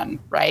conversation,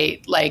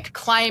 right? Like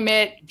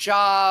climate,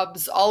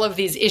 jobs, all of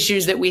these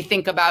issues that we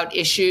think about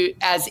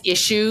as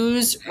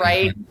issues,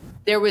 right?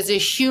 there was a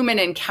human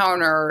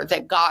encounter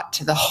that got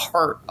to the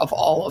heart of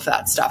all of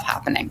that stuff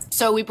happening.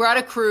 So we brought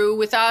a crew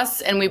with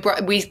us, and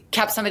we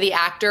kept some of the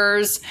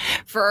actors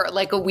for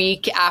like a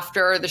week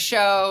after the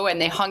show,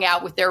 and they hung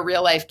out with their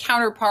real life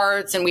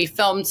counterparts, and we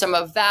filmed some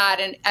of that.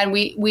 And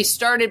we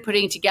started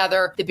putting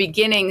together the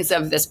beginnings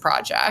of this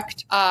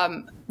project,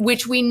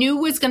 which we knew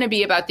was going to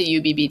be about the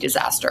UBB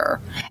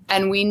disaster.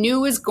 And we knew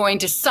was going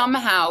to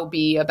somehow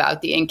be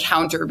about the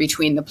encounter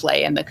between the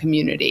play and the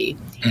community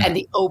and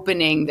the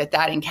opening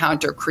that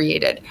encounter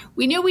created.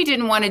 We knew we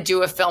didn't want to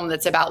do a film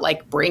that's about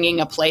like bringing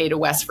a play to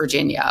West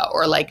Virginia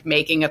or like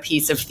making a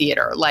piece of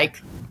theater.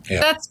 Like,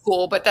 that's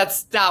cool, but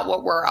that's not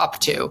what we're up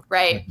to,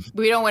 right?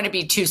 We don't want to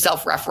be too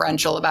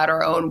self-referential about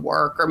our own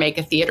work or make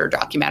a theater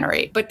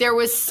documentary. But there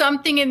was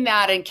something in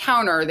that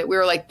encounter that we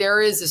were like, there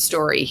is a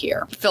story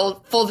here.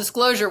 Full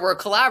disclosure, we're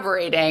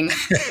collaborating.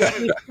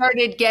 We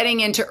started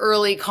getting into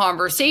early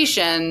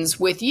conversations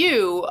with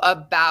you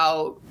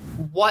about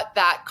what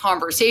that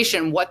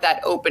conversation, what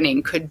that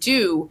opening could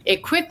do.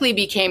 It quickly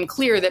became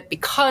clear that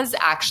because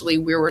actually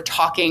we were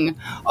talking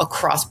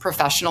across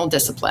professional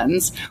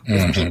disciplines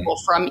with people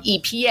from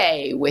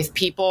EPA, with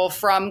people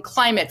from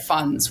climate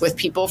funds, with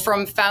people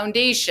from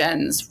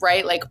foundations,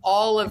 right? Like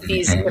all of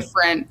these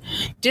different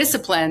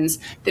disciplines,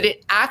 that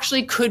it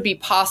actually could be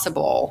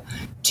possible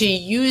to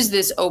use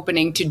this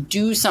opening to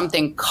do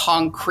something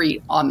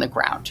concrete on the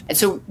ground. And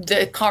so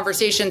the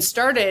conversation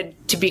started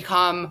to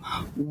become,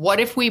 what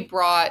if we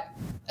brought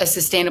a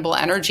sustainable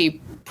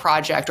energy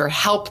project or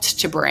helped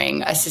to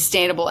bring a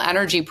sustainable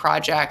energy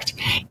project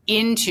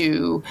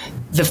into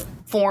the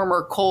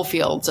former coal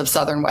fields of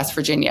southern West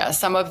Virginia,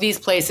 some of these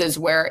places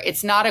where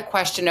it's not a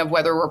question of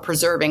whether we're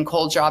preserving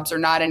coal jobs or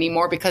not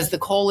anymore because the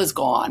coal is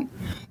gone.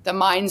 The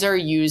mines are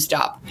used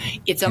up.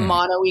 It's a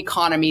mono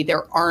economy.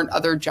 There aren't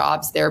other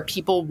jobs there.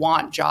 People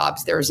want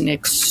jobs. There's an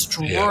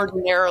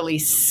extraordinarily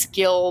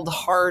skilled,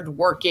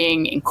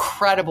 hardworking,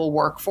 incredible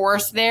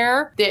workforce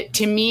there. That,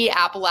 to me,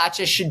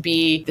 Appalachia should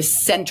be the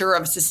center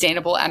of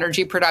sustainable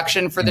energy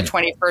production for the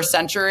 21st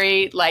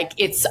century. Like,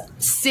 it's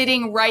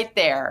sitting right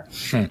there.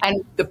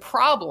 And the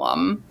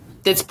problem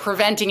that's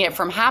preventing it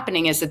from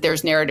happening is that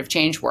there's narrative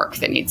change work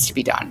that needs to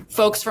be done.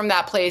 Folks from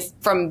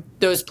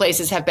those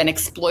places have been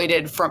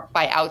exploited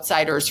by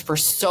outsiders for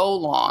so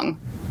long,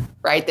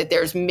 right? That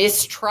there's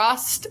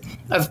mistrust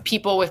of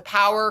people with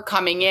power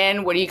coming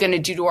in. What are you going to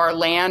do to our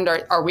land?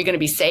 Are we going to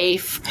be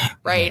safe?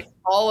 Right?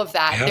 All of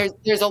that. Yeah.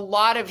 There's a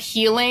lot of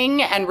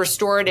healing and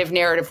restorative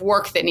narrative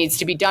work that needs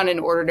to be done in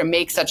order to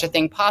make such a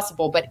thing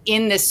possible. But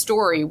in this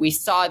story, we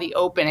saw the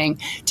opening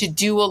to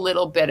do a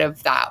little bit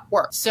of that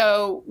work.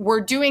 So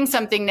we're doing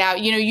something now,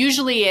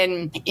 usually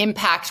in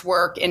impact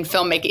work in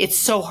filmmaking, it's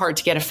so hard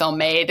to get a film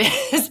made,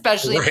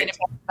 especially in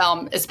a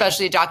film,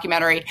 especially a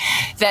documentary,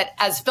 that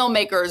as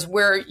filmmakers,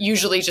 we're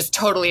usually just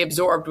totally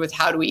absorbed with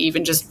how do we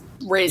even just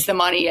raise the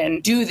money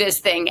and do this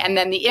thing. And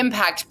then the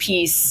impact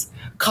piece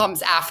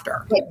comes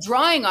after. But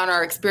drawing on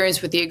our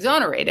experience with The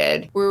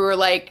Exonerated, we were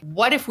like,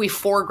 what if we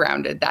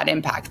foregrounded that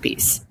impact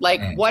piece?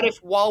 Like, what if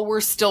while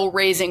we're still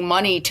raising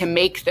money to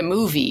make the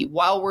movie,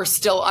 while we're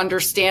still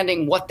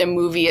understanding what the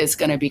movie is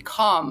going to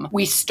become,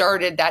 we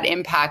started that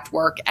impact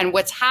work. And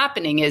what's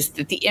happening is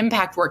that the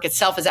impact work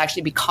itself is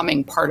actually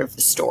becoming part of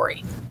the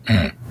story,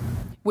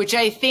 which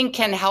I think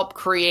can help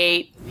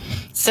create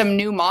some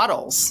new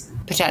models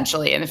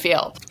potentially in the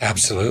field.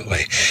 Absolutely.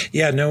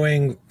 Yeah,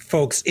 knowing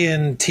folks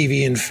in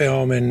TV and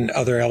film and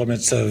other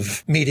elements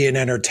of media and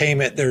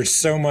entertainment, there's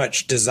so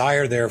much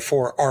desire there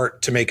for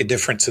art to make a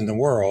difference in the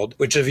world,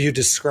 which have you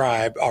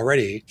described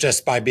already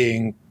just by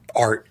being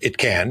art, it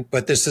can.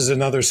 But this is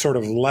another sort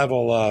of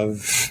level of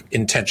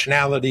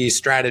intentionality,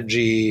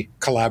 strategy,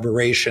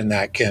 collaboration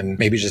that can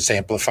maybe just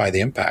amplify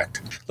the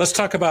impact. Let's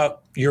talk about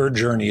your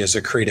journey as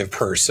a creative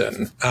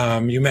person.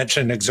 You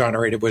mentioned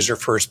Exonerated was your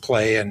first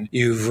play, and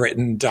you've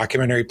written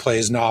documentary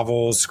plays,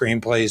 novels,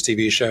 screenplays,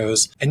 TV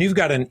shows, and you've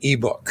got an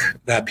ebook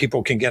that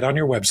people can get on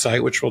your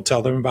website, which we'll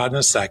tell them about in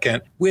a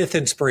second, with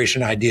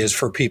inspiration ideas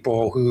for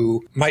people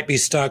who might be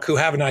stuck, who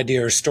have an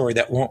idea or story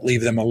that won't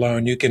leave them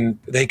alone.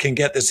 They can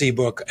get this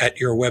ebook at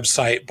your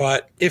website.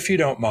 But if you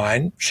don't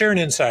mind, share an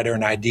insight or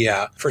an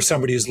idea for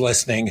somebody who's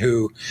listening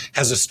who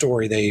has a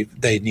story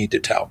they need to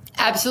tell.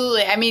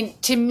 Absolutely. I mean,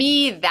 to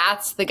me,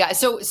 that's the guy.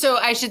 So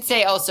I should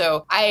say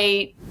also,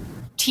 I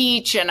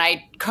teach and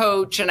I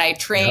coach and I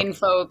train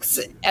folks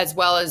as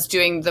well as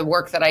doing the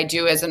work that I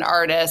do as an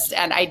artist.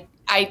 And I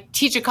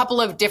teach a couple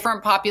of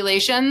different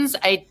populations.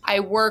 I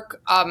work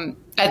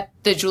at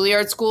the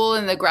Juilliard School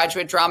in the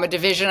graduate drama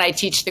division. I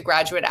teach the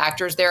graduate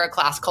actors there a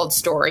class called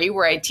Story,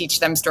 where I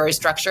teach them story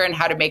structure and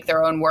how to make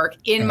their own work.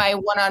 In my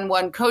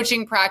one-on-one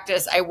coaching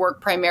practice, I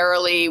work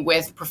primarily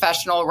with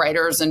professional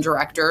writers and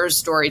directors,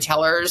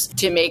 storytellers,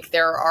 to make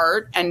their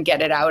art and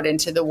get it out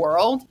into the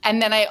world. And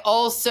then I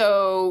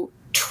also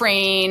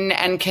train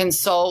and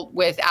consult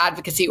with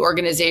advocacy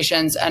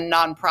organizations and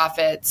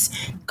nonprofits,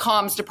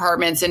 comms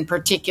departments in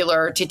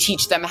particular, to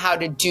teach them how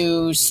to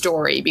do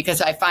story.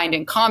 Because I find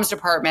in comms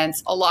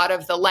departments, a lot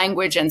of the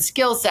language and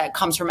skill set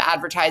comes from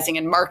advertising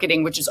and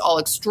marketing, which is all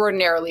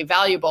extraordinarily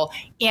valuable.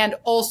 And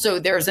also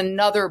there's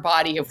another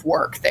body of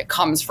work that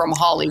comes from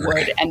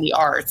Hollywood and the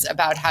arts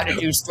about how to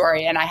do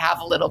story. And I have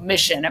a little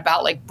mission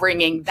about like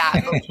bringing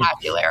that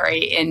vocabulary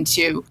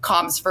into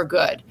comms for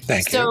good.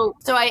 Thank you.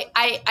 So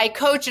I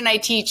coach and I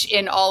teach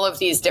in all of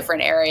these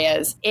different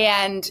areas.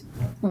 And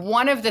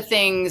one of the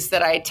things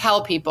that I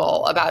tell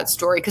people about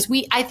story, because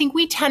I think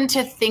we tend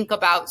to think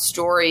about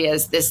story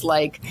as this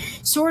like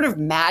sort of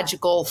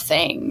magical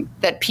thing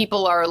that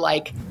people are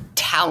like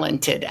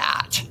talented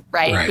at,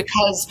 right?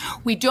 Because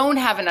we don't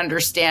have an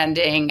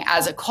understanding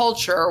as a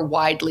culture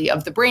widely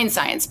of the brain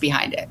science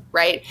behind it,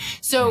 right?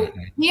 So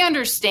we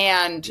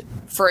understand,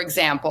 for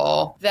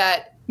example,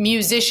 that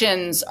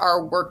musicians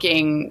are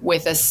working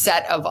with a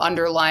set of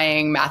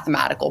underlying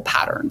mathematical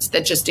patterns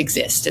that just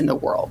exist in the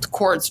world,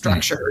 chord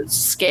structures,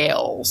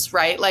 scales,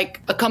 right?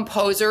 Like a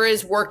composer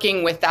is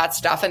working with that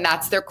stuff and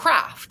that's their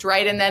craft,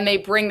 right? And then they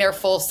bring their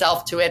full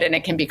self to it and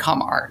it can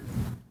become art.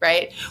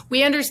 Right?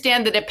 We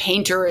understand that a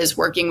painter is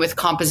working with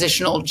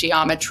compositional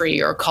geometry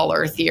or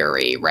color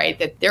theory, right?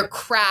 That their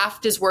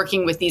craft is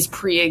working with these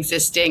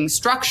pre-existing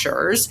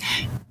structures.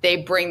 They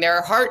bring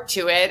their heart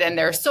to it and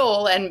their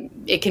soul, and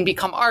it can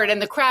become art.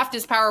 And the craft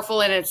is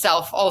powerful in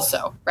itself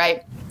also,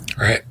 right?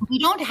 Right. We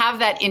don't have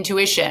that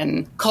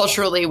intuition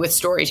culturally with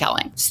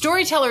storytelling.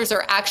 Storytellers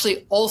are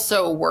actually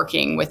also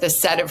working with a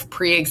set of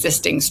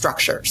pre-existing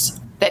structures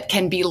that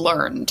can be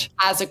learned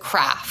as a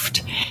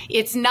craft.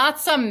 It's not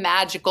some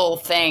magical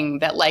thing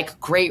that like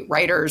great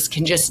writers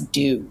can just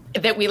do,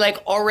 that we like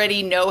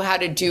already know how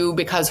to do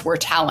because we're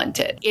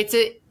talented.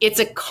 It's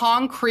a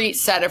concrete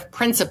set of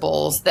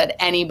principles that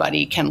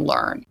anybody can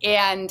learn.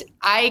 And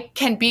I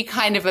can be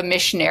kind of a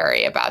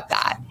missionary about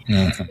that.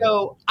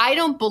 So I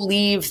don't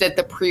believe that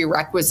the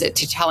prerequisite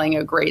to telling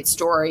a great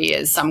story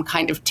is some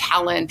kind of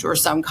talent or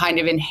some kind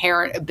of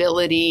inherent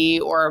ability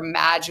or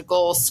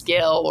magical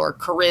skill or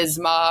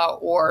charisma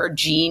or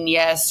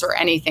genius or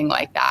anything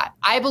like that.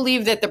 I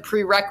believe that the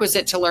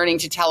prerequisite to learning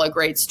to tell a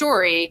great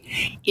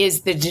story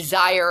is the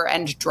desire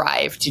and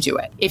drive to do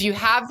it. If you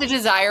have the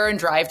desire and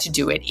drive to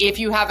do it, if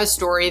you have a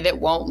story that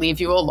won't leave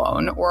you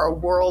alone or a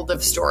world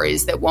of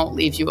stories that won't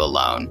leave you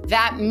alone,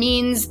 that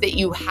means that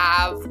you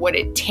have what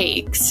it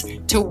takes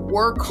to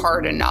work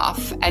hard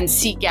enough and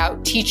seek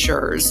out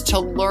teachers to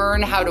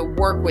learn how to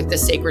work with the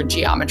sacred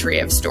geometry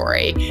of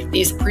story,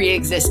 these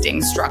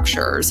pre-existing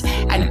structures,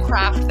 and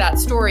craft that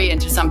story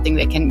into something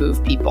that can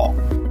move people.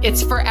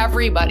 It's for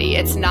everybody.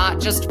 It's not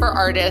just for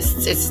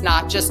artists. It's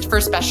not just for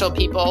special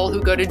people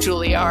who go to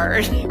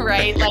Juilliard,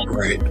 right? Like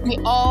we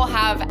all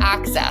have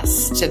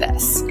access to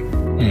this.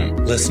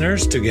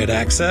 Listeners, to get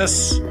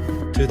access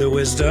to the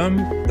wisdom,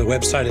 the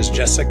website is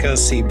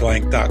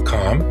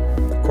jessicacblank.com.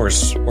 Of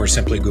course, or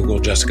simply Google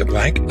Jessica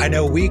Blank. I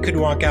know we could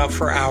walk out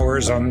for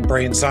hours on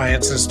brain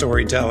science and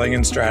storytelling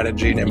and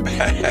strategy and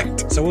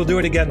impact. So we'll do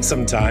it again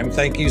sometime.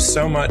 Thank you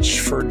so much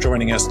for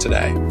joining us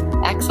today.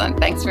 Excellent.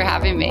 Thanks for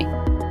having me.